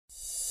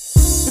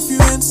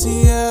in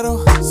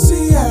Seattle,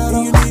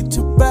 Seattle. You need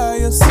to buy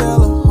or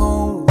sell a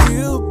home.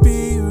 We'll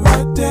be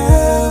right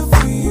there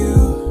for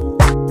you.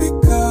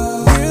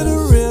 Because we're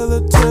the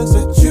realtors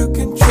that you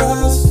can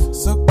trust.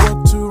 So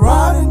go to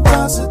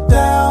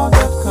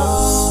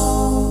ronanddonsitdown.com.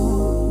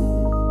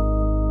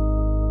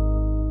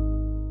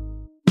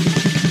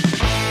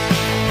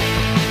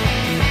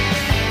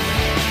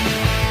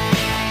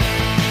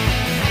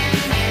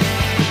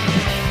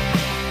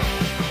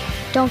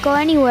 Don't go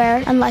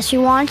anywhere unless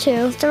you want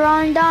to. It's the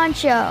Ron and Don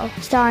Show,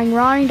 starring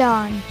Ron and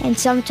Don, and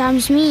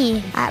sometimes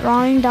me at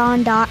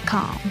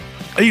ronanddon.com.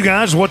 Hey, you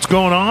guys, what's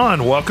going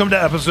on? Welcome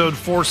to episode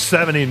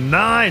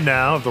 479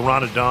 now of the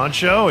Ron and Don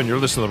Show, and you're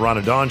listening to the Ron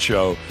and Don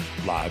Show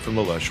live from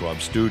the Les Schwab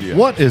studio.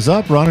 What is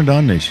up, Ron and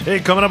Don Nation? Hey,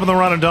 coming up on the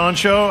Ron and Don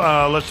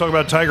Show, let's talk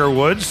about Tiger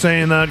Woods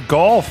saying that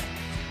golf,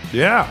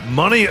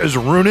 money is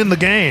ruining the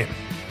game.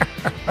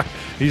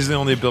 He's the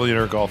only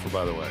billionaire golfer,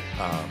 by the way.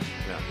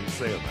 He's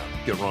saying that.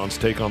 Get Ron's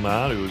take on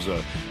that. He was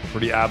a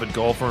pretty avid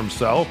golfer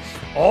himself.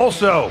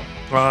 Also,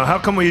 how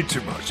come we eat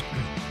too much?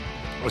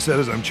 I said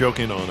as I'm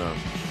choking on a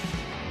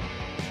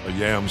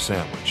yam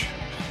sandwich.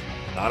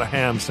 Not a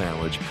ham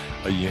sandwich,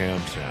 a yam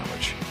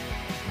sandwich.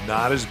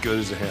 Not as good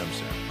as a ham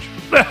sandwich.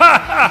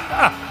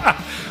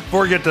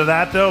 Before we get to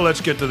that, though,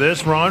 let's get to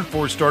this. Ron,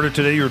 before we started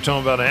today, you were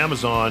telling about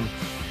Amazon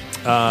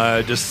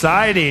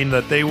deciding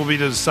that they will be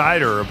the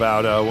decider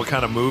about what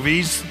kind of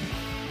movies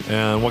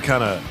and what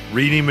kind of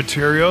reading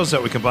materials that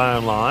we can buy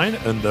online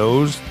and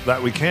those that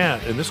we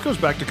can't. And this goes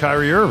back to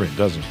Kyrie Irving,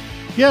 doesn't it?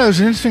 Yeah, there's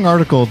an interesting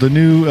article. The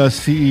new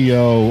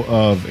CEO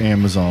of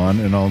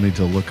Amazon, and I'll need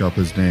to look up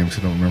his name because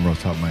I don't remember off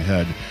the top of my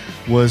head,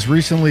 was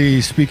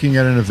recently speaking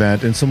at an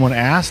event, and someone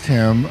asked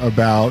him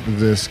about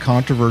this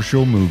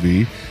controversial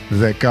movie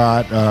that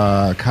got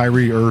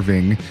Kyrie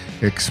Irving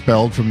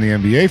expelled from the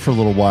NBA for a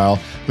little while.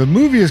 The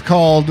movie is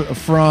called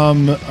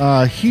From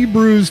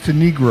Hebrews to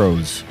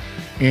Negroes.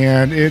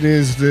 And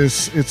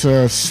it's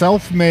a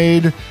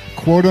self-made,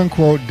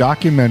 quote-unquote,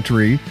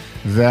 documentary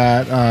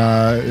that,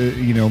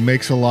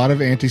 makes a lot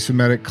of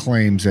anti-Semitic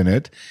claims in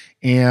it.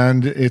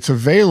 And it's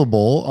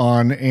available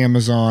on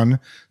Amazon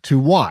to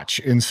watch.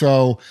 And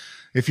so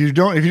if you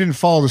didn't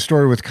follow the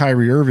story with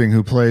Kyrie Irving,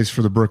 who plays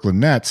for the Brooklyn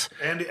Nets.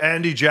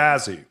 Andy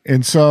Jazzy.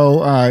 And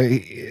so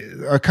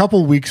a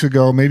couple weeks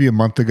ago, maybe a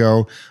month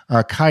ago,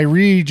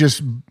 Kyrie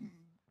just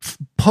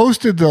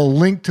posted the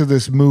link to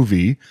this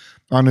movie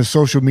on his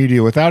social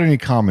media without any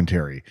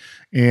commentary,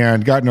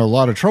 and got in a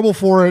lot of trouble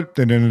for it,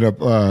 and ended up,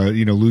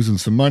 losing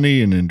some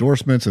money and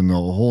endorsements and the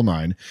whole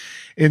nine.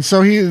 And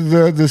so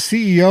the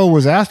CEO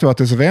was asked about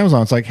this of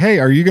Amazon. It's like, hey,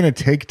 are you going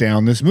to take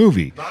down this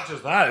movie? Not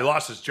just that, he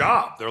lost his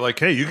job. They're like,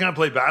 hey, you can't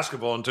play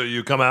basketball until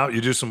you come out,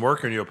 you do some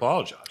work, and you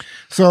apologize.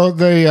 So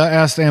they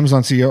asked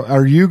Amazon CEO,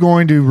 are you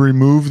going to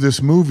remove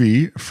this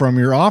movie from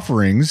your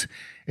offerings?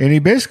 And he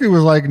basically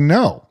was like,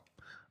 no.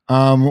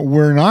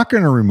 We're not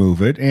going to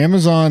remove it.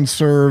 Amazon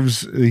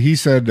serves, he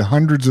said,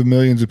 hundreds of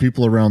millions of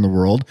people around the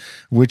world,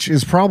 which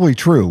is probably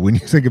true when you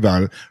think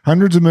about it.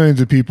 Hundreds of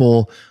millions of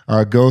people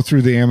go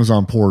through the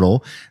Amazon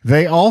portal.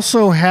 They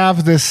also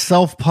have this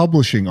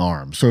self-publishing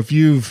arm. So if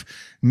you've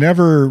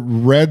never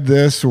read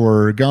this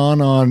or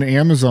gone on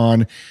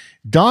Amazon,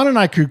 Don and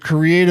I could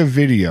create a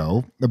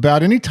video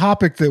about any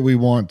topic that we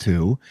want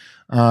to,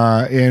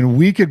 and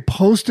we could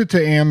post it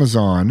to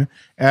Amazon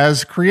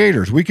as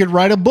creators. We could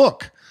write a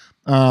book.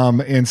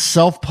 And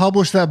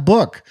self-publish that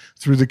book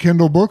through the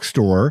Kindle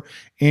bookstore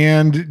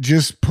and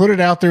just put it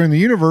out there in the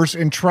universe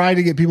and try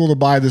to get people to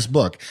buy this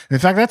book. In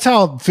fact, that's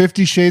how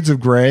 50 Shades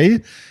of Grey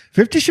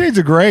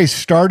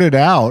started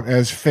out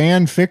as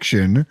fan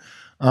fiction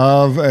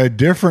of a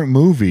different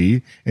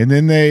movie, and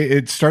then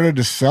it started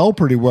to sell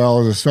pretty well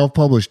as a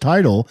self-published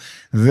title.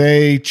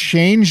 They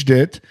changed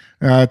it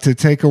to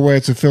take away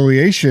its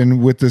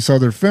affiliation with this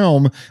other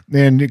film,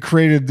 and it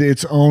created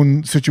its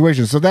own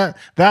situation. So that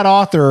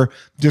author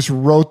just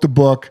wrote the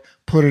book,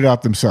 put it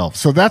out themselves.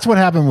 So that's what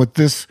happened with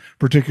this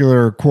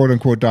particular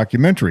quote-unquote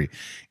documentary.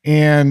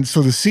 And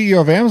so the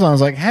CEO of Amazon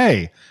is like,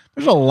 hey,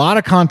 there's a lot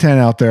of content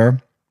out there.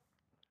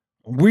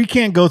 We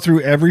can't go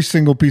through every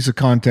single piece of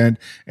content,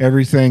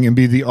 everything, and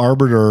be the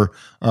arbiter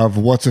of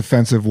what's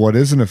offensive, what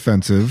isn't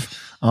offensive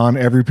on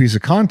every piece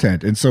of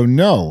content. And so,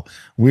 no,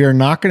 we are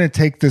not going to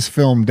take this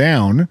film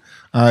down.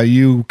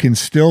 You can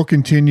still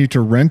continue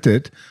to rent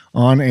it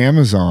on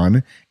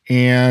Amazon,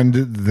 and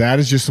that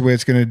is just the way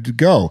it's going to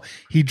go.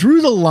 He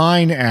drew the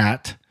line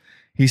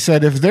he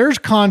said, if there's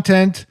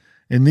content,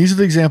 and these are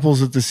the examples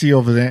that the CEO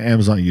of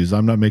Amazon used.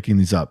 I'm not making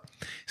these up.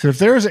 So if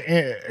there's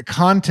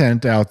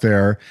content out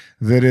there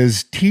that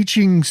is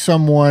teaching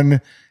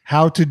someone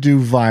how to do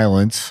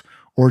violence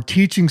or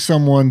teaching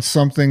someone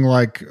something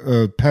like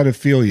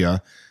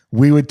pedophilia,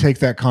 we would take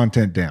that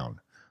content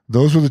down.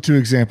 Those were the two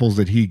examples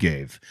that he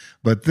gave.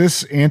 But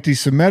this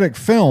anti-Semitic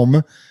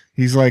film,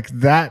 he's like,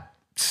 that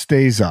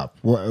stays up.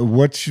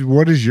 What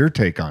is your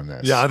take on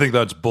this? Yeah, I think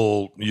that's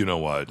bull. You know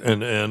what?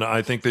 And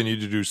I think they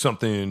need to do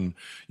something.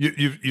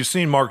 You've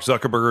seen Mark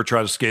Zuckerberg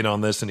try to skate on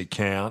this, and he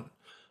can't.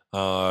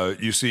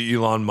 You see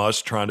Elon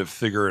Musk trying to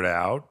figure it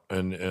out,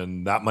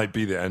 and that might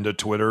be the end of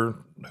Twitter.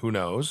 Who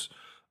knows?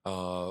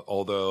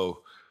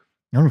 Although,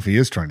 I don't know if he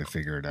is trying to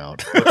figure it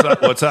out.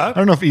 what's I that?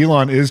 don't know if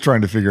Elon is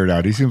trying to figure it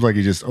out. He seems like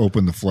he just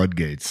opened the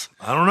floodgates.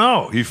 I don't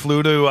know. He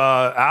flew to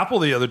Apple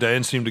the other day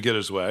and seemed to get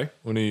his way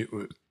when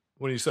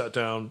he sat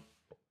down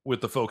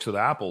with the folks at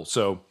Apple.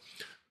 So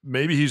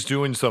maybe he's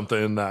doing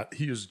something that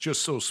he is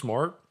just so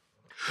smart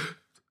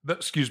that,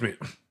 excuse me,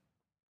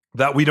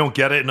 that we don't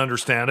get it and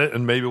understand it,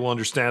 and maybe we'll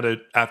understand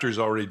it after he's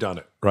already done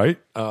it, right?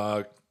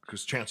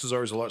 Because chances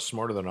are he's a lot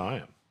smarter than I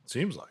am. It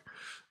seems like.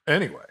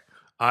 Anyway,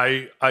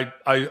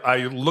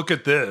 I look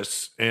at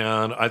this,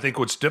 and I think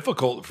what's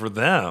difficult for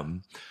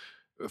them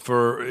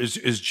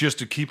is just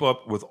to keep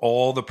up with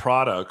all the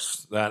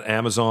products that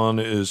Amazon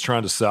is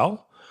trying to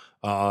sell.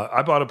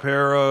 I bought a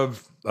pair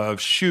of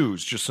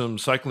shoes, just some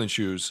cycling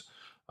shoes,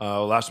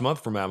 last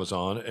month from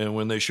Amazon, and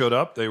when they showed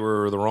up, they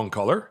were the wrong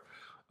color.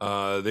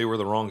 They were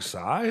the wrong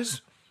size.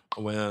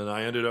 When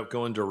I ended up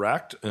going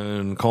direct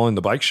and calling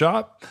the bike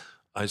shop,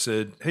 I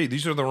said, hey,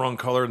 these are the wrong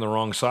color and the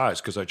wrong size,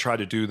 because I tried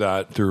to do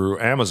that through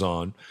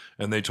Amazon,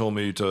 and they told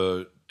me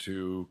to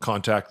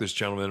contact this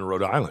gentleman in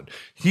Rhode Island.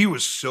 He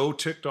was so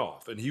ticked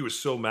off, and he was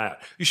so mad.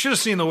 You should have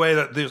seen the way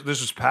that this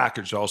was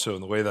packaged also,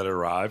 and the way that it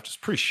arrived. It's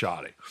pretty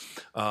shoddy.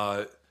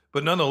 But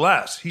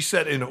nonetheless, he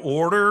said in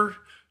order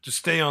to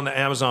stay on the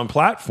Amazon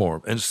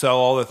platform and sell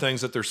all the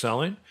things that they're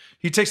selling,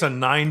 he takes a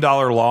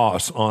 $9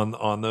 loss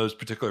on those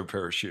particular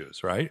pair of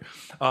shoes, right?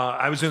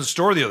 I was in the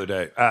store the other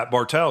day at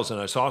Bartell's, and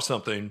I saw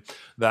something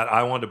that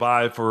I wanted to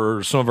buy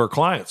for some of our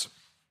clients.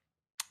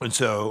 And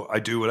so I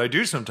do what I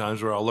do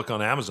sometimes, where I'll look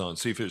on Amazon,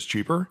 see if it was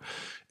cheaper.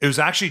 It was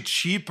actually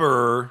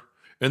cheaper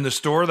in the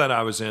store that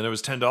I was in. It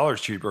was $10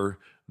 cheaper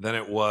than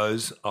it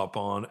was up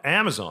on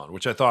Amazon,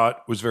 which I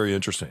thought was very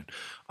interesting.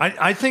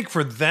 I think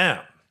for them,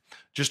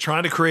 just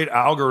trying to create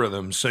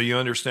algorithms so you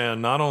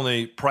understand not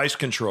only price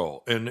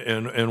control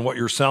and what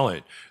you're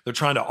selling, they're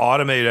trying to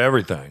automate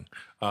everything,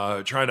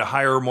 trying to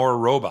hire more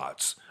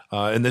robots.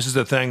 And this is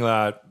the thing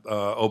that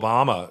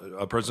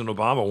President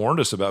Obama warned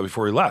us about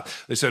before he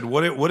left. They said,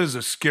 what is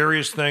the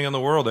scariest thing in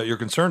the world that you're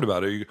concerned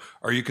about?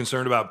 Are you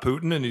concerned about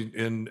Putin?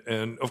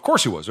 And of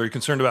course he was. Are you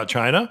concerned about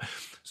China? He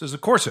says,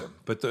 of course him.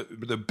 But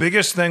the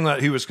biggest thing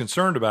that he was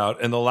concerned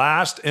about, and the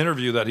last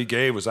interview that he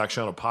gave was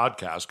actually on a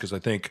podcast, because I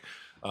think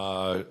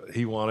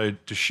he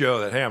wanted to show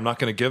that, hey, I'm not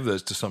going to give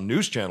this to some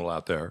news channel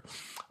out there.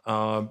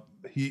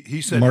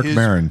 He said Mark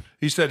Maron.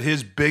 He said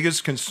his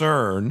biggest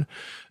concern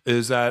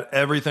is that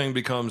everything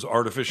becomes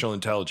artificial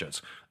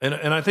intelligence.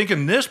 And I think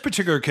in this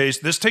particular case,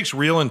 this takes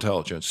real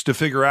intelligence to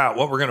figure out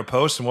what we're going to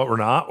post and what we're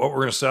not, what we're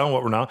going to sell and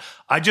what we're not.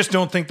 I just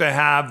don't think they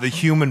have the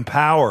human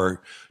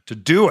power to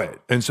do it.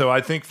 And so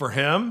I think for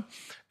him,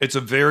 it's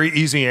a very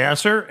easy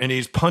answer, and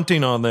he's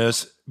punting on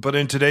this. But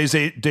in today's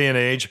day and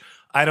age,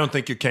 I don't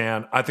think you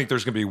can. I think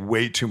there's going to be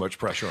way too much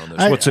pressure on this.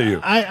 What say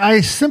you?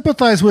 I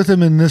sympathize with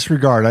him in this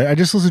regard. I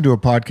just listened to a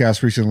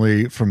podcast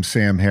recently from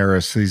Sam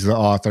Harris. He's the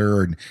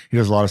author, and he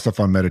does a lot of stuff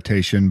on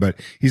meditation, but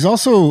he's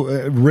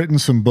also written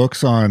some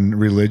books on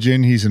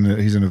religion. He's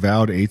an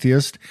avowed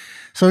atheist.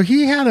 So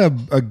he had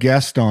a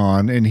guest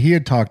on, and he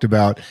had talked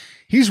about,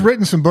 he's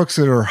written some books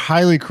that are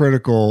highly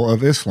critical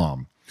of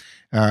Islam.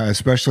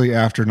 Especially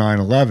after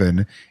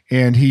 9/11,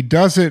 and he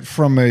does it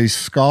from a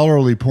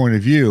scholarly point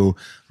of view,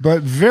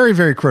 but very,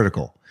 very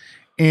critical.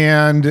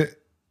 And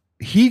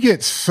he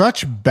gets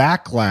such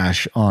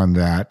backlash on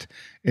that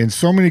and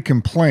so many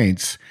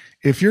complaints.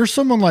 If you're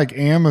someone like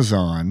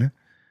Amazon,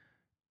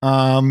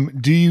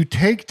 do you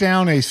take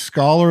down a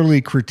scholarly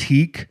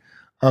critique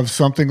of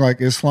something like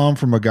Islam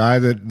from a guy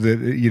that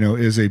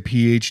is a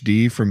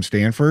PhD from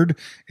Stanford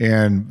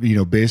and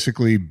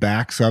basically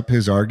backs up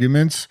his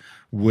arguments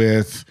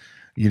with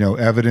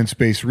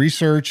evidence-based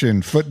research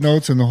and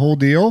footnotes and the whole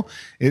deal?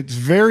 It's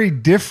very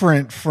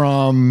different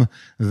from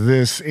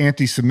this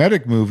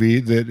anti-Semitic movie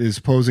that is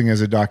posing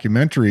as a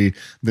documentary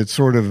that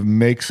sort of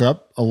makes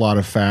up a lot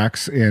of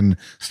facts and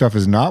stuff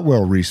is not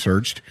well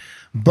researched.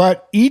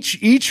 But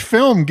each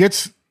film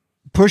gets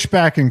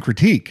pushback and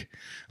critique.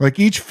 Like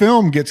each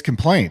film gets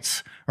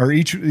complaints, or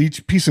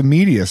each piece of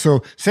media.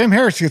 So Sam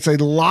Harris gets a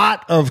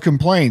lot of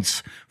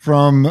complaints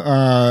from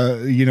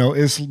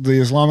the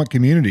Islamic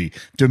community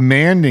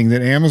demanding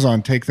that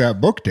Amazon take that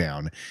book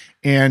down.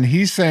 And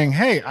he's saying,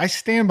 hey, I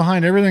stand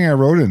behind everything I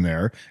wrote in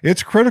there.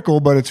 It's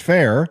critical, but it's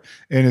fair,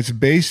 and it's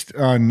based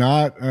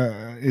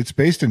it's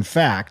based in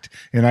fact,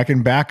 and I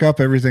can back up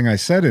everything I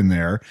said in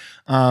there.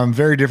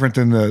 Very different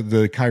than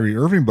the Kyrie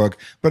Irving book.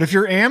 But if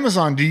you're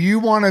Amazon, do you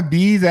want to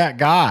be that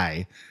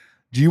guy?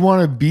 Do you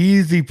want to be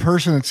the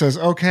person that says,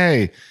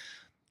 okay,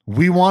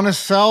 we want to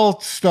sell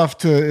stuff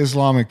to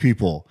Islamic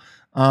people,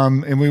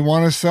 and we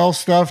want to sell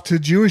stuff to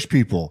Jewish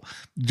people?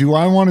 Do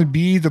I want to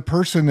be the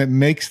person that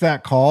makes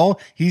that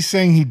call? He's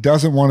saying he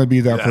doesn't want to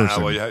be that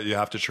person. Well, you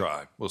have to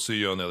try. We'll see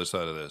you on the other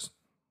side of this.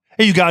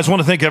 Hey, you guys, I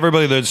want to thank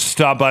everybody that's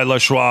stopped by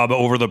Les Schwab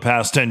over the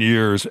past 10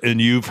 years, and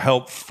you've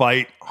helped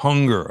fight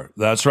hunger.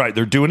 That's right.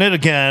 They're doing it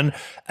again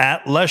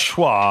at Les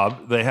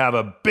Schwab. They have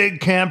a big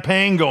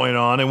campaign going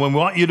on, and we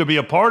want you to be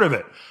a part of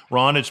it.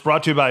 Ron, it's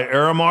brought to you by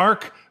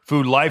Aramark,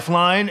 Food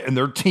Lifeline, and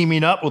they're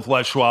teaming up with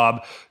Les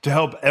Schwab to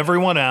help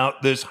everyone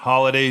out this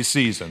holiday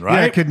season, right?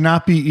 Yeah, it could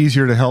not be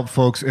easier to help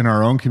folks in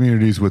our own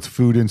communities with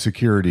food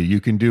insecurity.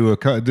 You can do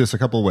this a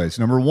couple of ways.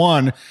 Number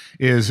one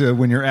is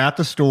when you're at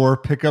the store,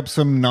 pick up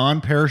some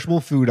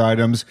non-perishable food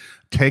items.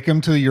 Take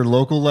them to your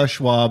local Les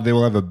Schwab. They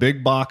will have a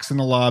big box in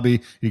the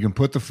lobby. You can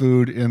put the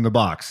food in the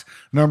box.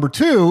 Number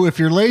two, if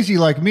you're lazy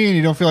like me and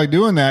you don't feel like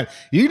doing that,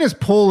 you can just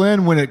pull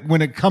in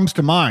when it comes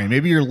to mind.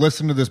 Maybe you're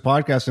listening to this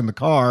podcast in the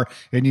car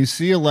and you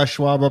see a Les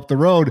Schwab up the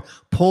road.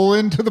 Pull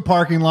into the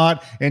parking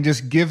lot and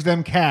just give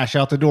them cash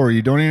out the door.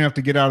 You don't even have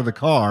to get out of the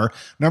car.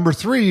 Number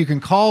three, you can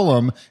call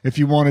them if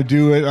you want to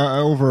do it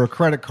over a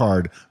credit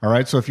card. All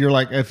right. So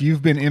if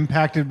you've been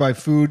impacted by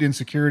food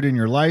insecurity in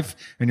your life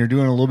and you're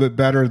doing a little bit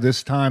better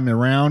this time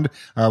around,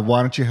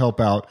 why don't you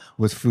help out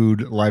with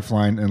Food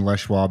Lifeline and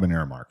Les Schwab and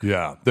Aramark?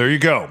 Yeah, there you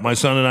go. My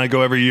son and I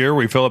go every year.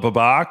 We fill up a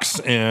box,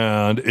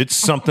 and it's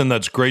something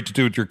that's great to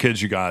do with your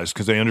kids, you guys,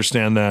 because they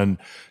understand then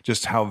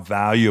just how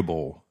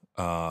valuable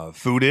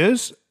food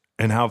is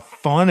and how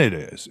fun it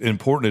is,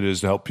 important it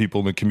is to help people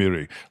in the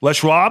community. Les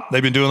Schwab,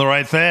 they've been doing the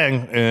right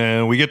thing,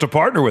 and we get to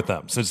partner with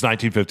them since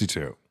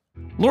 1952.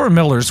 Laura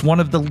Miller's one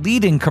of the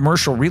leading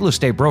commercial real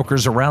estate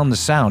brokers around the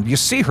Sound. You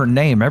see her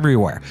name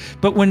everywhere.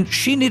 But when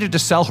she needed to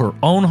sell her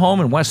own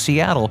home in West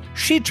Seattle,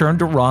 she turned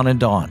to Ron and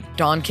Dawn.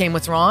 Don came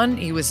with Ron.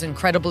 He was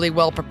incredibly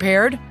well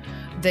prepared.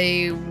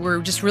 They were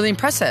just really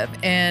impressive.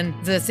 And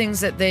the things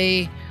that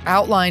they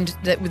outlined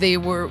that they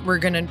were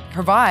going to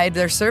provide,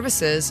 their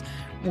services,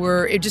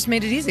 it just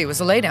made it easy. It was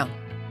a laydown.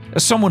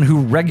 As someone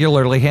who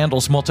regularly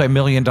handles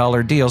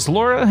multi-million-dollar deals,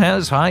 Laura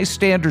has high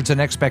standards and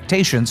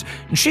expectations,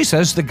 and she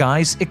says the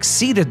guys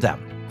exceeded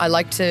them. I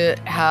like to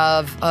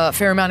have a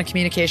fair amount of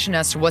communication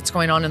as to what's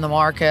going on in the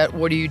market.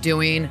 What are you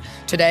doing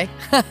today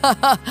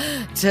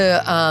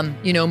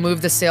to,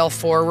 move the sale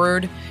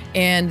forward?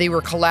 And they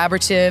were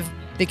collaborative.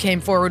 They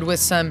came forward with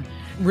some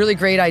really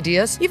great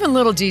ideas, even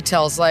little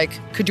details like,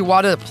 could you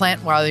water the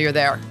plant while you're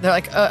there? They're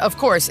like, of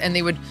course. And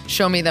they would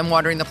show me them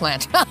watering the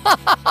plant.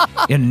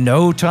 In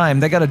no time,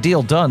 they got a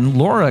deal done.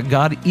 Laura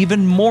got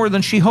even more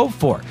than she hoped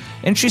for.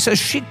 And she says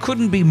she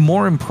couldn't be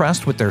more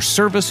impressed with their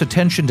service,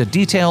 attention to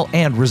detail,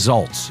 and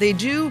results. They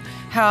do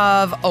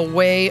have a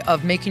way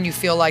of making you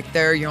feel like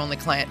they're your only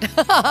client.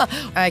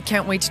 I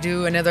can't wait to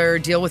do another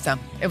deal with them.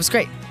 It was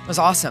great. It was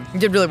awesome. You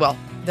did really well.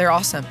 They're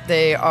awesome.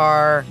 They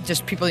are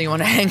just people you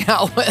want to hang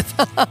out with.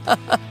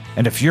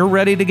 And if you're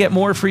ready to get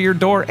more for your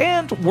door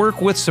and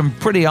work with some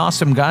pretty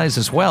awesome guys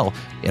as well,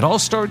 it all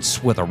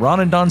starts with a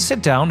Ron and Dawn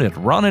sit down at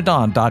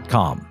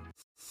ronanddon.com.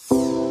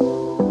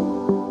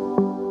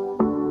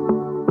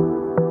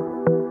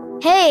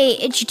 Hey,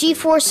 it's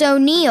G-Force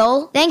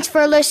O'Neill. Thanks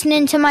for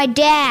listening to my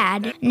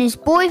dad and his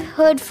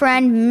boyhood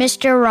friend,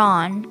 Mr.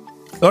 Ron.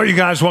 All right, you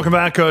guys, welcome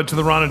back to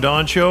the Ron and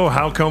Dawn Show.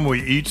 How come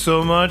we eat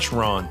so much,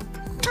 Ron?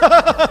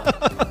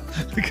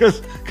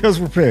 because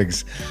we're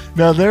pigs.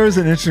 Now, there is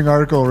an interesting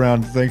article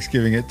around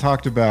Thanksgiving. It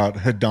talked about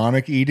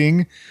hedonic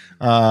eating,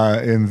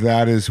 and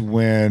that is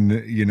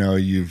when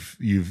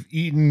you've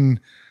eaten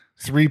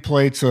 3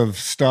 plates of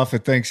stuff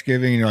at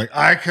Thanksgiving, and you're like,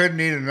 I couldn't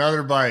eat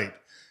another bite.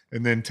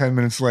 And then 10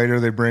 minutes later,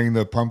 they bring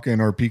the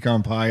pumpkin or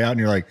pecan pie out, and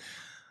you're like,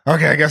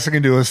 okay, I guess I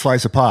can do a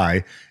slice of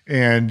pie.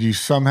 And you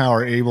somehow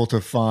are able to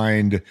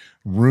find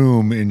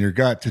room in your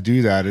gut to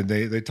do that. And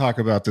they talk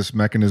about this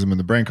mechanism in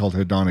the brain called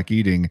hedonic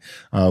eating,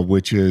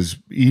 which is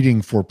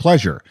eating for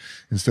pleasure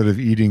instead of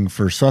eating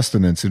for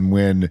sustenance. And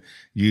when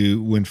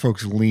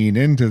folks lean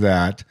into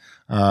that,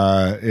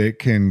 it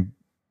can,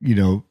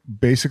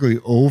 basically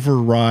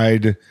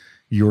override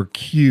your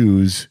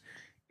cues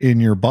in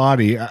your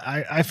body.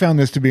 I found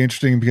this to be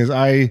interesting because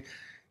I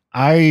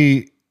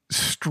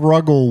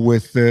struggle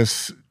with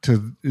this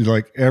to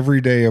like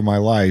every day of my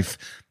life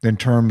in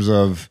terms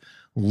of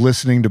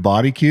listening to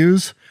body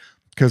cues,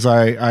 because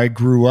I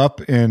grew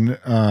up in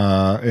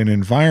an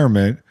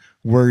environment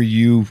where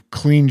you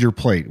cleaned your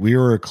plate. We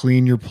were a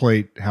clean your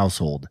plate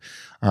household,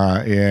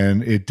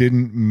 and it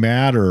didn't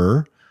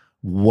matter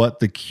what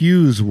the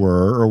cues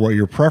were or what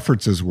your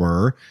preferences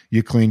were,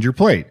 you cleaned your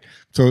plate.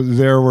 So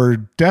there were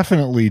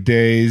definitely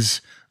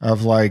days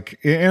of like,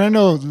 and I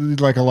know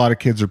like a lot of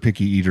kids are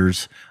picky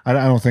eaters. I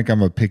don't think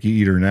I'm a picky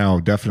eater now,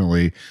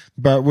 definitely.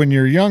 But when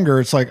you're younger,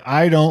 it's like,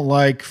 I don't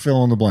like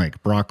fill in the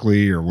blank,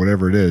 broccoli or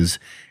whatever it is.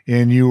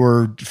 And you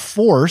were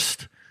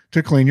forced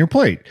to clean your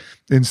plate.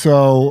 And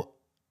so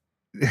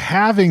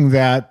having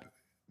that,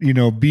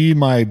 be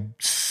my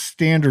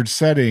standard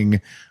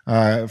setting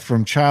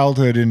from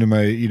childhood into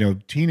my,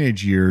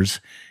 teenage years,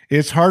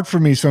 it's hard for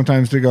me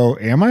sometimes to go,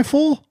 am I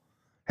full?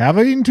 Have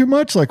I eaten too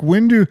much? Like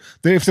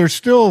if there's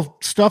still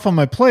stuff on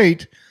my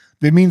plate,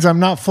 that means I'm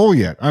not full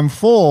yet. I'm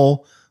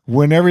full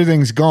when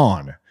everything's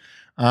gone.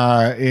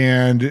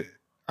 And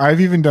I've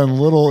even done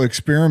little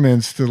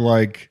experiments to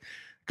like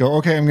go,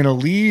 okay, I'm going to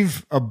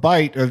leave a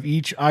bite of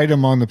each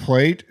item on the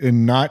plate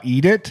and not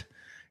eat it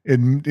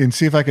and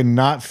see if I can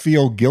not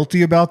feel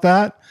guilty about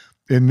that.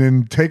 and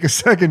then take a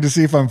second to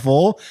see if I'm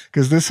full.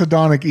 Because this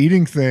hedonic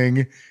eating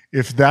thing,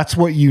 if that's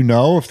what you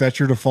know, if that's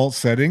your default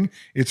setting,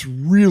 it's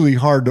really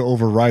hard to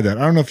override that.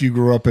 I don't know if you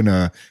grew up in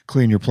a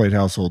clean your plate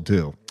household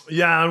too.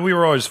 Yeah, and we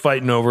were always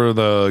fighting over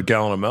the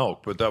gallon of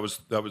milk, but that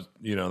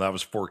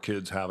was 4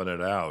 kids having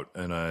it out,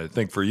 and I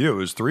think for you it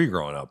was 3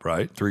 growing up,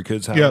 right? 3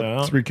 kids having it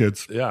out. 3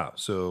 kids. Yeah,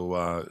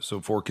 so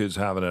 4 kids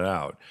having it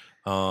out.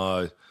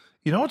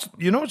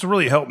 What's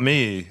really helped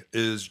me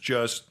is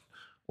just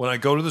when I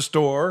go to the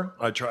store,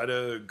 I try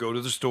to go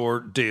to the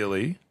store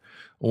daily.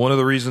 One of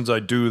the reasons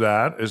I do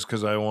that is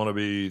because I want to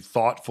be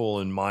thoughtful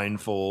and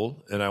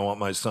mindful, and I want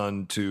my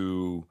son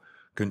to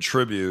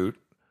contribute.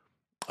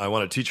 I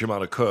want to teach him how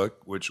to cook,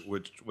 which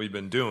we've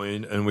been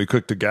doing, and we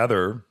cook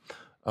together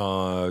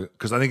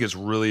because I think it's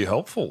really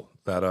helpful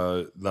that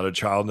a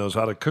child knows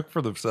how to cook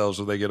for themselves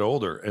as they get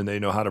older, and they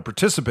know how to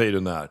participate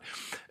in that.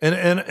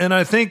 And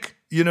I think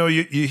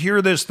you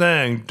hear this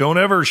thing: don't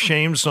ever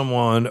shame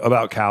someone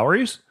about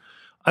calories.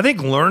 I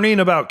think learning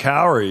about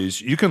calories,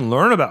 you can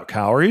learn about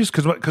calories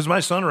because my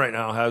son right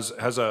now has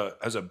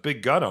a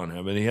big gut on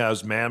him, and he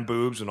has man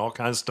boobs and all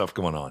kinds of stuff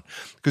going on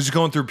because he's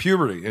going through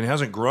puberty and he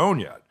hasn't grown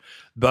yet.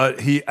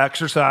 But he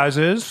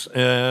exercises,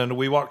 and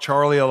we walk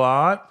Charlie a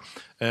lot,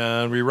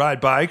 and we ride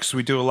bikes.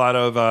 We do a lot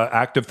of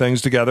active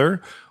things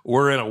together.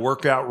 We're in a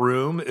workout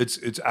room.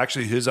 It's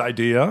actually his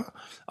idea.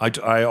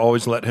 I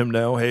always let him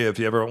know, hey, if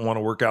you ever want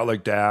to work out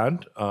like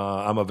Dad,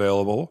 I'm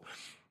available.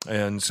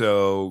 And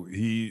so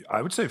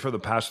I would say for the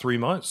past 3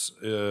 months,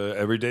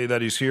 every day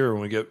that he's here,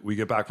 when we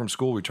get back from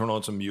school, we turn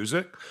on some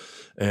music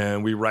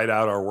and we write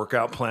out our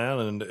workout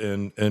plan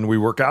and we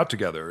work out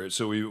together.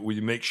 So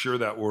we make sure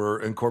that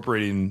we're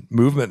incorporating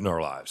movement in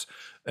our lives.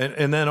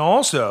 And then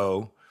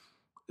also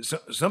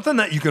something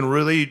that you can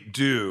really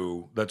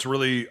do that's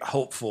really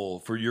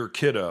helpful for your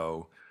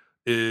kiddo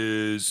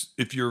is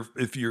if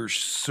you're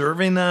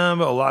serving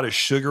them a lot of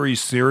sugary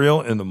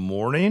cereal in the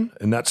morning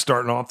and that's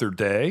starting off their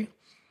day,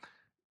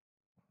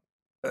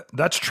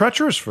 that's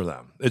treacherous for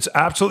them. It's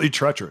absolutely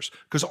treacherous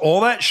because all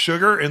that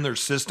sugar in their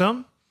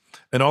system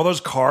and all those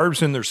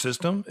carbs in their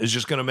system is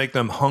just going to make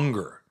them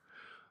hunger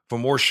for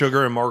more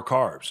sugar and more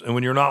carbs. And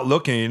when you're not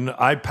looking,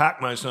 I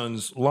pack my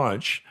son's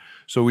lunch,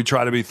 so we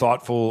try to be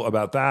thoughtful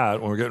about that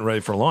when we're getting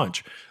ready for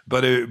lunch.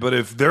 But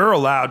if they're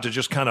allowed to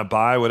just kind of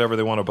buy whatever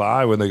they want to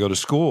buy when they go to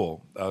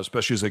school,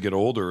 especially as they get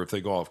older, if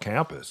they go off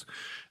campus,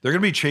 they're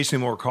going to be chasing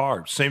more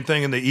carbs. Same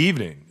thing in the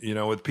evening,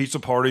 with pizza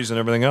parties and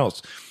everything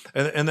else.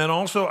 And then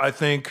also, I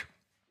think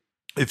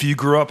if you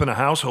grew up in a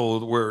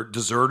household where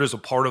dessert is a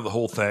part of the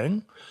whole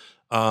thing,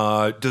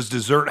 does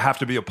dessert have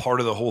to be a part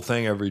of the whole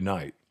thing every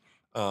night?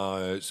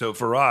 So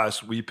for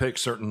us, we pick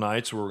certain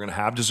nights where we're going to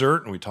have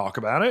dessert and we talk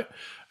about it.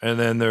 And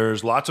then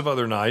there's lots of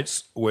other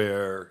nights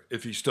where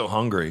if he's still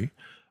hungry,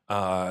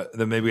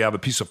 then maybe we have a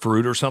piece of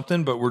fruit or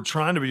something. But we're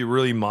trying to be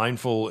really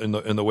mindful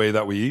in the way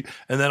that we eat.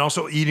 And then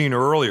also eating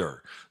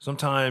earlier.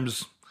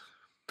 Sometimes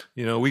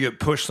we get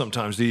pushed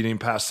sometimes to eating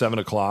past 7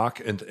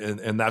 o'clock,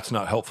 and that's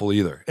not helpful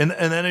either. And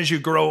then as you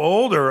grow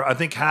older, I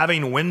think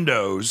having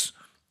windows,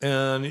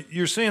 and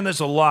you're seeing this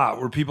a lot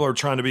where people are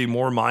trying to be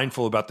more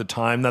mindful about the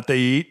time that they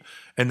eat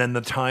and then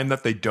the time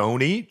that they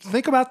don't eat.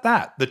 Think about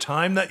that, the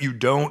time that you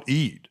don't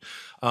eat.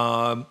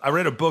 I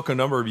read a book a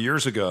number of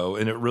years ago,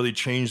 and it really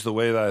changed the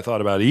way that I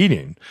thought about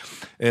eating,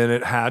 and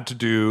it had to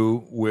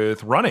do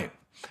with running.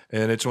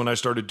 And it's when I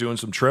started doing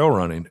some trail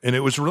running. And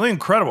it was really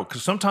incredible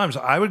because sometimes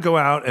I would go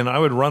out and I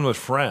would run with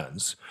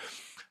friends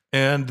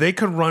and they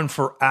could run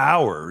for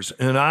hours.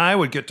 And I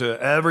would get to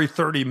every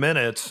 30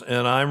 minutes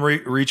and I'm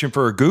reaching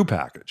for a goo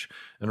package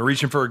and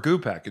reaching for a goo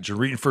package and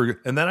reaching for,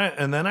 and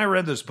then I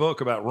read this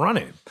book about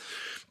running.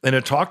 And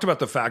it talked about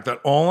the fact that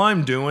all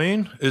I'm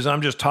doing is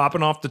I'm just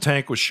topping off the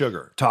tank with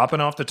sugar,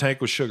 topping off the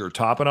tank with sugar,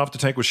 topping off the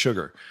tank with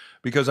sugar,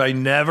 because I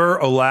never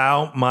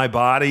allow my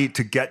body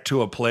to get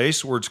to a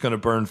place where it's going to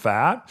burn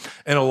fat.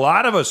 And a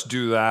lot of us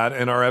do that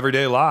in our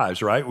everyday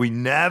lives, right? We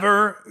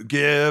never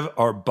give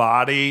our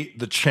body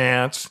the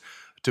chance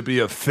to be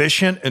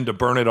efficient and to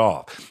burn it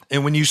off.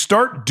 And when you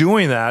start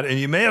doing that, and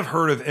you may have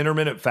heard of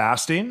intermittent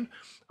fasting,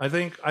 I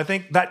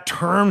think that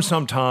term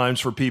sometimes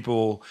for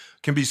people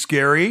can be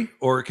scary,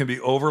 or it can be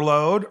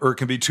overload, or it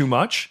can be too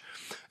much.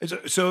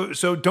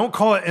 So don't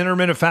call it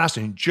intermittent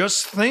fasting.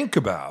 Just think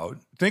about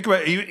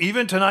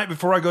even tonight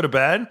before I go to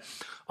bed,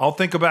 I'll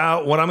think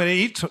about what I'm going to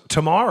eat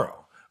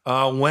tomorrow,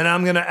 when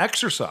I'm going to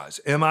exercise.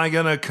 Am I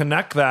going to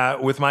connect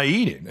that with my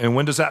eating? And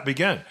when does that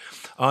begin?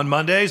 On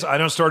Mondays, I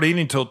don't start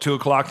eating until 2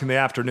 o'clock in the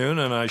afternoon,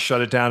 and I shut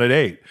it down at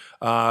 8.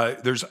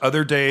 There's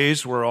other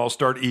days where I'll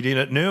start eating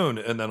at noon,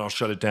 and then I'll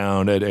shut it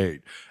down at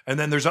 8. And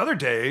then there's other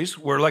days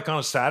where, like on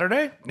a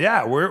Saturday,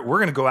 we're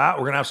going to go out,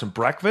 we're going to have some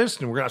breakfast,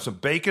 and we're going to have some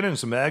bacon and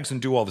some eggs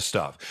and do all the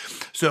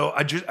stuff. So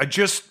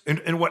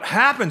and what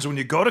happens when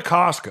you go to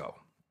Costco,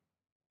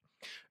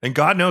 and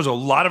God knows a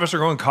lot of us are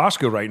going to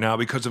Costco right now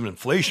because of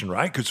inflation,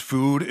 right? Because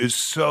food is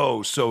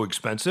so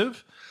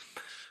expensive.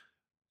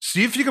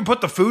 See if you can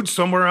put the food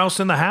somewhere else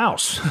in the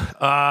house.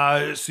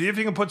 See if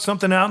you can put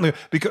something out in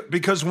the,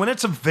 because when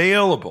it's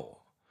available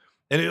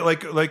And it,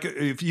 like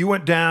if you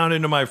went down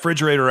into my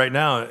refrigerator right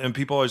now, and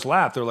people always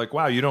laugh, they're like,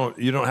 "Wow, you don't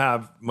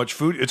have much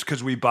food." It's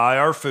because we buy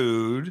our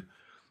food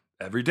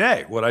every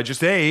day. What I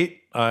just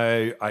ate,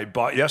 I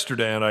bought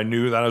yesterday, and I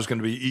knew that I was going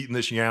to be eating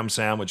this yam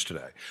sandwich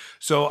today.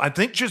 So I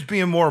think just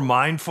being more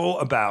mindful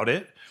about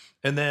it.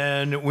 And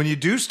then when you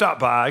do stop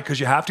by, because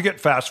you have to get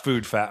fast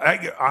food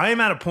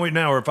I'm at a point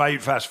now where if I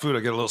eat fast food,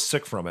 I get a little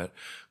sick from it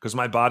because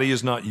my body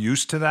is not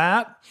used to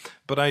that.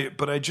 But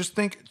I just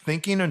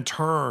thinking in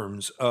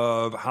terms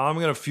of how I'm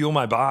going to fuel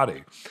my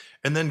body,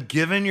 and then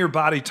giving your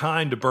body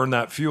time to burn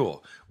that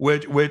fuel,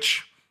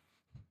 which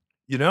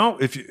you know,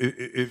 if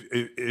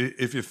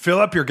you fill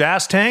up your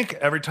gas tank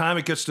every time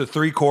it gets to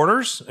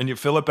 3/4 and you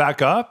fill it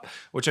back up,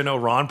 which I know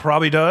Ron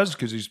probably does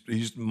because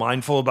he's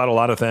mindful about a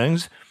lot of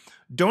things.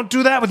 Don't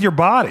do that with your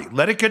body.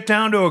 Let it get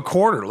down to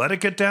 1/4. Let it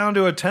get down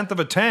to 1/10 of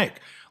a tank.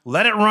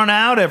 Let it run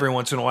out every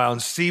once in a while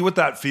and see what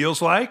that feels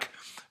like,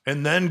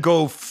 and then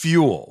go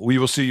fuel. We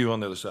will see you on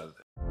the other side of it.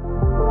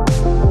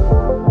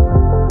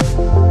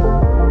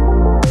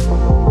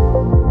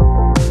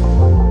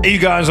 Hey, you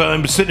guys,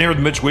 I'm sitting here with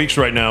Mitch Weeks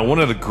right now, one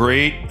of the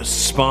great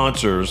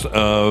sponsors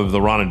of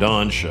the Ron and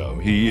Don Show.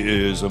 He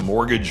is a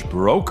mortgage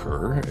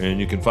broker, and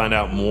you can find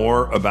out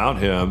more about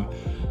him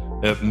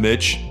at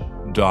mitch.loans.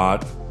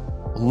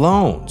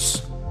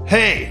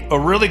 Hey, a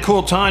really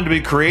cool time to be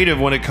creative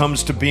when it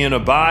comes to being a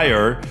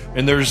buyer,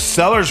 and there's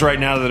sellers right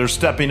now that are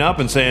stepping up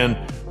and saying,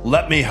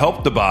 let me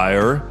help the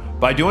buyer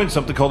by doing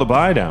something called a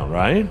buy down,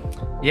 right?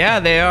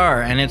 Yeah, they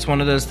are, and it's one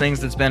of those things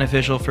that's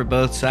beneficial for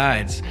both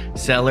sides.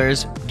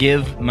 Sellers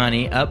give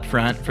money up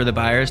front for the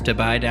buyers to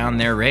buy down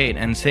their rate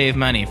and save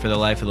money for the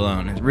life of the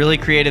loan. It's a really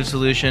creative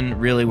solution,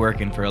 really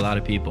working for a lot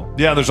of people.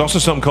 Yeah, there's also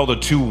something called a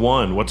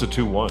 2-1. What's a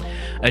 2-1?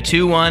 A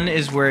 2-1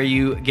 is where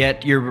you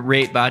get your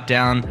rate bought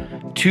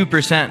down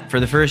 2% for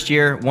the first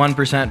year,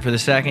 1% for the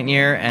second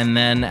year, and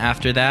then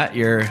after that,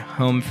 you're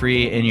home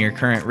free in your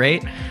current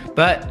rate.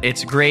 But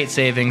it's great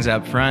savings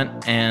up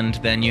front, and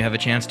then you have a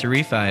chance to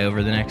refi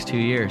over the next 2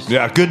 years.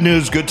 Yeah, good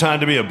news, good time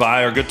to be a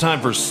buyer, good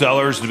time for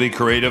sellers to be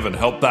creative and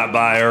help that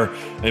buyer.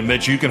 And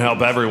Mitch, you can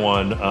help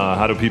everyone.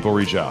 How do people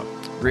reach out?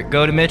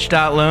 Go to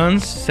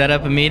mitch.loans, set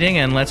up a meeting,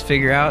 and let's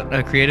figure out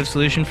a creative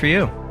solution for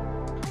you.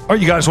 All right,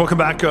 you guys, welcome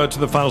back to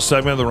the final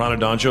segment of the Ron and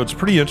Don Show. It's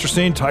pretty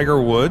interesting.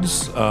 Tiger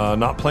Woods,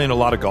 not playing a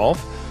lot of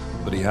golf,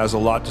 but he has a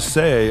lot to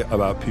say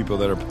about people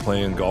that are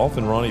playing golf.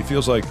 And Ronnie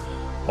feels like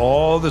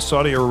all the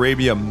Saudi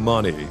Arabia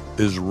money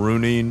is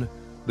ruining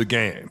the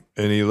game.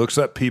 And he looks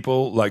at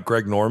people like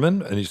Greg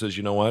Norman and he says,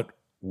 you know what?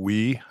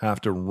 We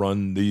have to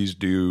run these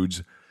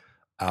dudes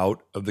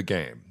out of the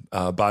game.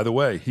 By the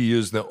way, he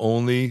is the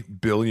only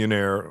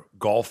billionaire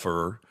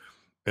golfer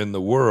in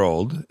the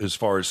world as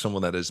far as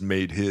someone that has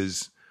made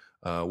his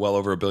well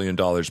over $1 billion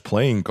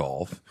playing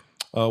golf.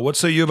 What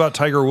say you about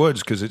Tiger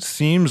Woods? Because it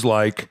seems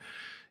like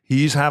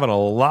he's having a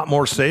lot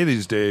more say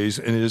these days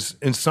and is,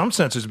 in some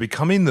senses,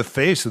 becoming the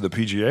face of the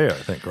PGA, I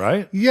think,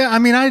 right? Yeah, I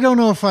mean, I don't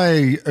know if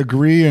I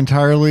agree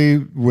entirely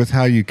with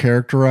how you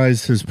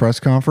characterize his press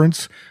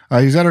conference.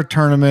 He's at a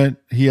tournament.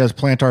 He has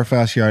plantar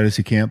fasciitis.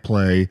 He can't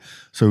play,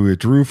 so he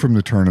withdrew from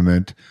the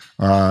tournament.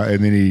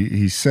 And then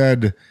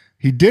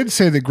he did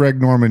say that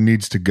Greg Norman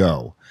needs to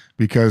go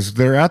because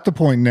they're at the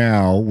point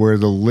now where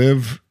the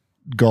Live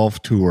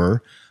Golf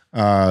Tour,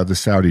 the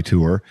Saudi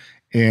Tour,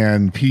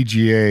 and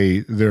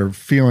PGA, they're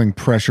feeling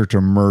pressure to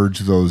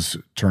merge those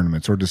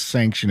tournaments or to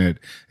sanction it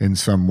in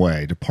some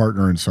way, to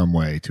partner in some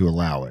way to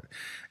allow it.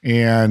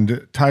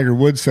 And Tiger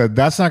Woods said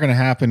that's not going to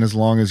happen as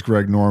long as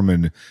Greg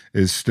Norman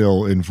is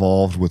still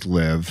involved with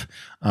Live.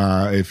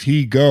 If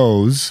he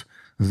goes,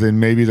 then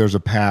maybe there's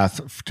a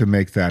path to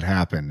make that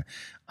happen.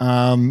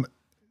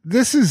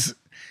 It's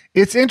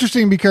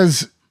interesting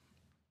because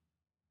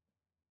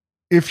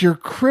if you're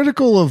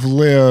critical of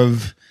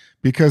Live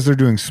because they're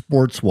doing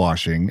sports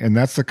washing, and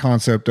that's the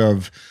concept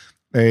of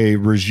a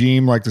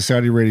regime like the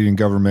Saudi Arabian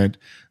government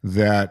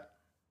that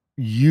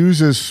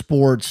uses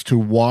sports to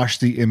wash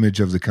the image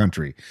of the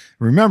country.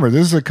 Remember,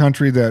 this is a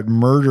country that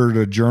murdered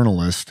a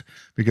journalist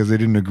because they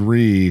didn't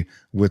agree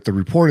with the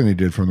reporting they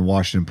did from the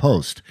Washington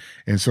Post.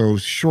 And so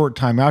short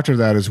time after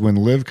that is when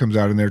Liv comes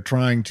out and they're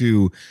trying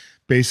to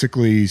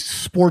basically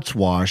sports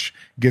wash,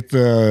 get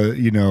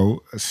the,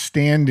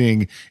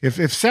 standing.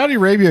 If Saudi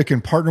Arabia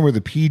can partner with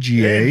the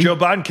PGA. And Joe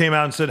Biden came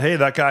out and said, hey,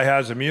 that guy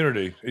has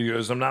immunity. He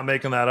goes, I'm not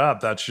making that up.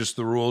 That's just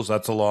the rules.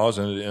 That's the laws.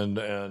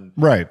 And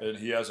right. And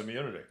he has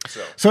immunity.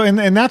 So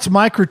and that's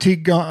my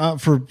critique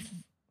for,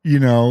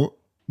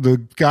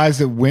 the guys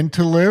that went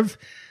to Live.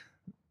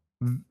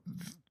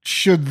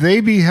 Should they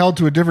be held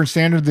to a different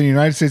standard than the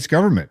United States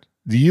government?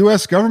 The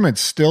U.S. government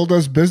still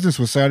does business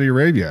with Saudi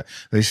Arabia.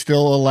 They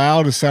still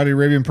allowed a Saudi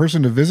Arabian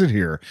person to visit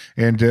here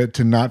and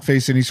to not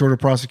face any sort of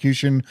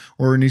prosecution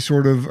or any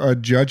sort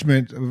of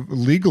judgment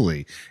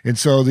legally. And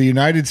so the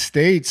United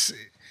States,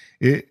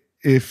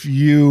 if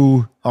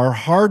you are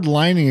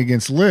hardlining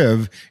against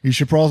Live, you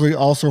should probably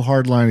also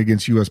hardline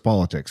against U.S.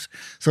 politics.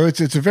 So it's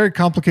a very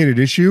complicated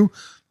issue,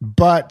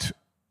 but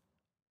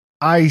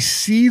I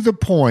see the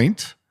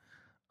point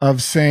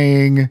of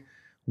saying,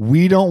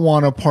 we don't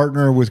want to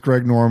partner with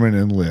Greg Norman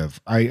and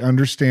Liv. I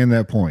understand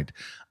that point.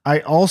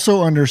 I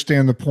also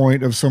understand the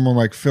point of someone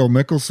like Phil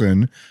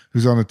Mickelson,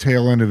 who's on the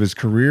tail end of his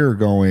career,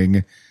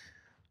 going,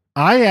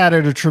 I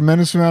added a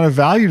tremendous amount of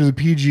value to the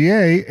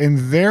PGA,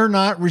 and they're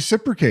not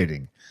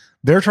reciprocating.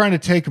 They're trying to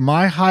take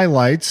my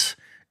highlights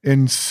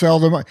and sell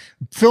them.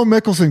 Phil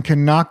Mickelson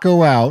cannot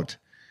go out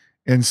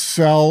and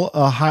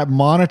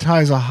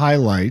monetize a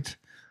highlight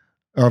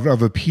of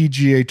a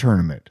PGA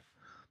tournament.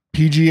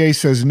 PGA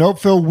says, nope,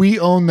 Phil, we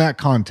own that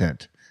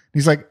content.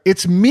 He's like,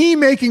 it's me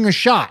making a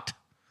shot.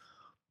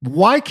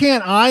 Why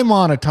can't I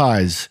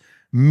monetize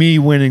me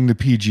winning the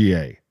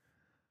PGA?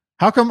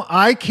 How come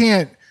I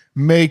can't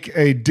make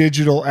a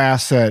digital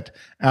asset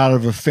out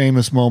of a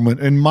famous moment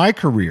in my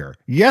career?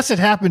 Yes, it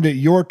happened at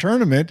your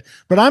tournament,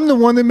 but I'm the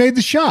one that made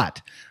the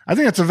shot. I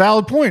think that's a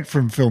valid point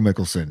from Phil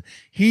Mickelson.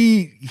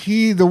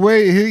 The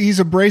way he's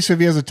abrasive,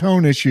 he has a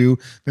tone issue,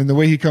 and the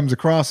way he comes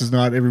across is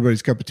not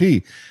everybody's cup of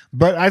tea.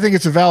 But I think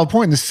it's a valid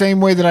point in the same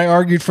way that I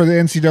argued for the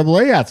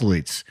NCAA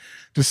athletes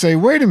to say,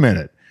 wait a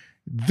minute,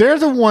 they're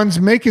the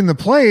ones making the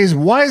plays.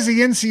 Why is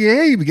the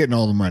NCAA getting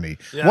all the money?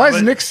 Yeah, Why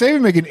is Nick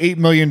Saban making $8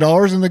 million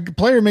and the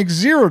player makes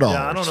 $0?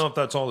 Yeah, I don't know if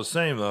that's all the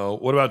same, though.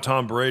 What about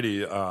Tom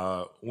Brady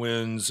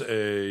wins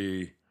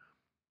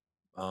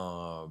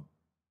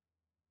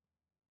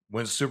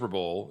Super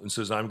Bowl and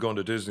says, I'm going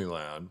to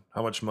Disneyland.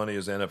 How much money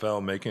is the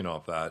NFL making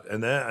off that?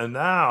 And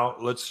now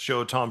let's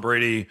show Tom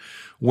Brady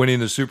winning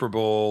the Super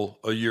Bowl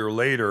a year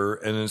later.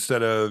 And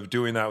instead of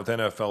doing that with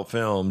NFL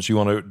films, you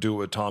want to do it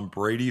with Tom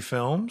Brady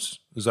films?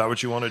 Is that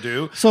what you want to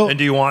do? So, and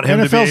do you want him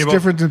NFL's to be able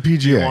different than PGA?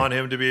 Do you want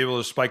him to be able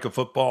to spike a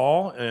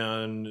football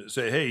and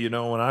say, hey,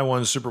 when I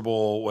won Super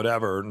Bowl,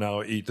 whatever,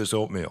 now eat this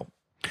oatmeal?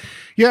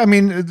 Yeah, I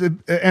mean, the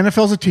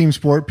NFL is a team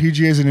sport.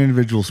 PGA is an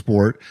individual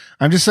sport.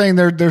 I'm just saying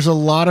there's a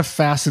lot of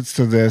facets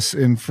to this.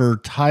 And for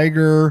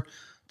Tiger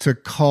to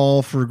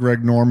call for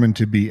Greg Norman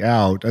to be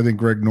out, I think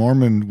Greg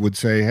Norman would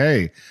say,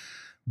 hey,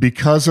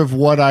 because of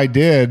what I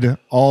did,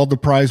 all the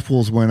prize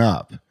pools went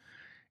up.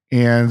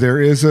 And there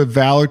is a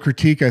valid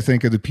critique, I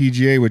think, of the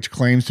PGA, which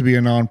claims to be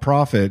a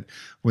nonprofit,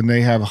 when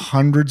they have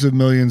hundreds of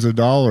millions of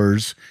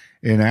dollars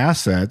in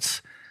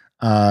assets.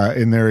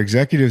 And their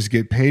executives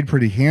get paid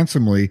pretty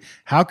handsomely.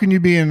 How can you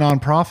be a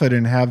nonprofit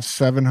and have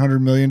 $700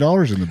 million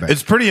in the bank?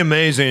 It's pretty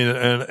amazing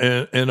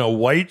in a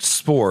white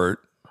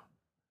sport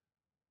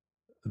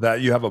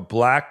that you have a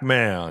black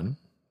man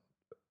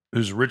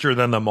who's richer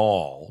than them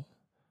all,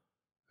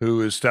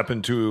 who is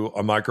stepping to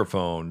a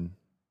microphone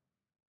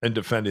and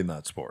defending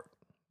that sport.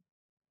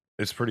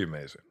 It's pretty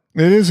amazing.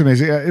 It is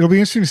amazing. It'll be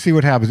interesting to see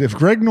what happens. If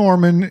Greg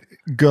Norman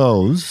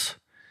goes,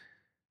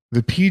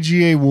 the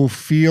PGA will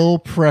feel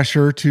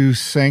pressure to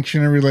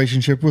sanction a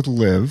relationship with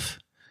Liv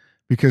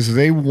because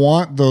they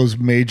want those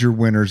major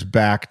winners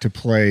back to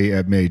play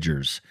at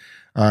majors.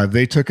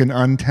 They took an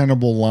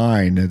untenable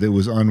line that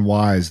was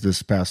unwise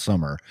this past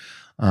summer.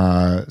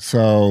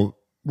 So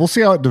we'll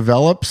see how it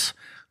develops.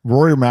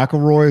 Rory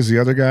McIlroy is the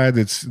other guy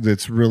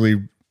that's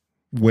really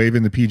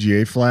waving the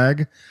PGA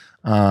flag,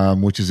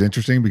 which is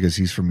interesting because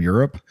he's from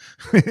Europe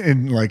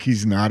and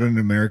he's not an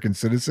American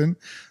citizen.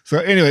 So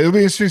anyway, it'll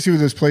be interesting to see how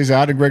this plays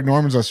out. And Greg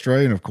Norman's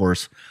Australian, of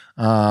course.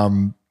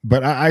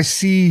 But I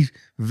see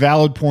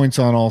valid points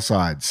on all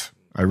sides.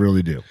 I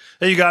really do.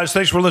 Hey, you guys,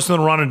 thanks for listening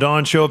to the Ron and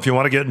Don Show. If you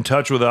want to get in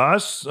touch with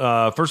us,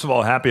 first of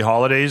all, happy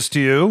holidays to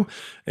you.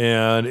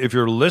 And if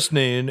you're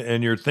listening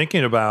and you're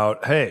thinking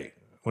about, hey,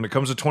 when it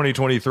comes to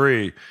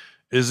 2023,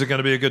 is it going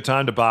to be a good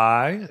time to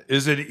buy?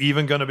 Is it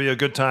even going to be a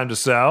good time to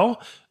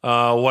sell?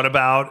 What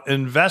about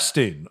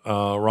investing?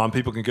 Ron,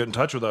 people can get in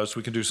touch with us.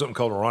 We can do something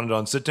called a Ron and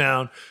Don Sit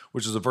Down,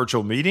 which is a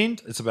virtual meeting.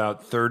 It's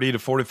about 30 to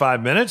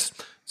 45 minutes.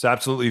 It's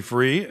absolutely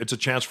free. It's a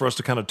chance for us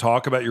to kind of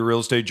talk about your real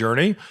estate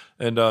journey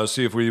and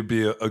see if we'd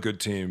be a good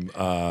team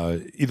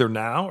either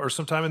now or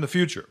sometime in the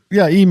future.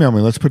 Yeah, email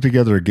me. Let's put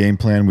together a game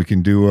plan. We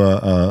can do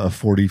a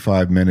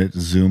 45-minute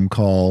Zoom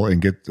call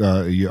and get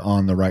you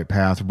on the right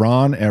path.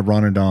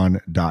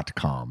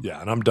 Ron@ronanddon.com.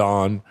 Yeah, and I'm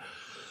Don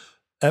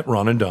at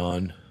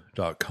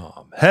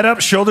ronanddon.com. Head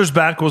up, shoulders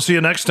back. We'll see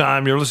you next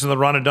time. You're listening to the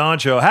Ron and Don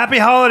Show. Happy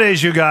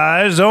holidays, you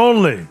guys.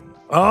 Only.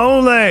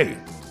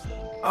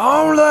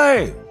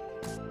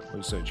 What do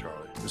you say,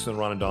 Charlie? This is the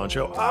Ron and Don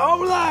Show.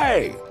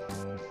 Only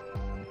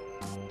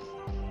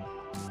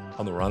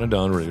on the Ron and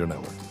Don Radio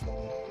Network.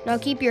 Now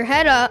keep your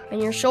head up and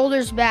your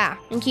shoulders back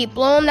and keep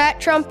blowing that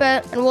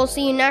trumpet, and we'll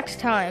see you next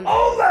time.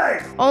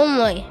 Only on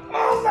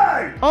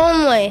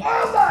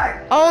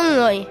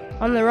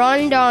the Ron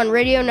and Don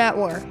Radio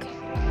Network.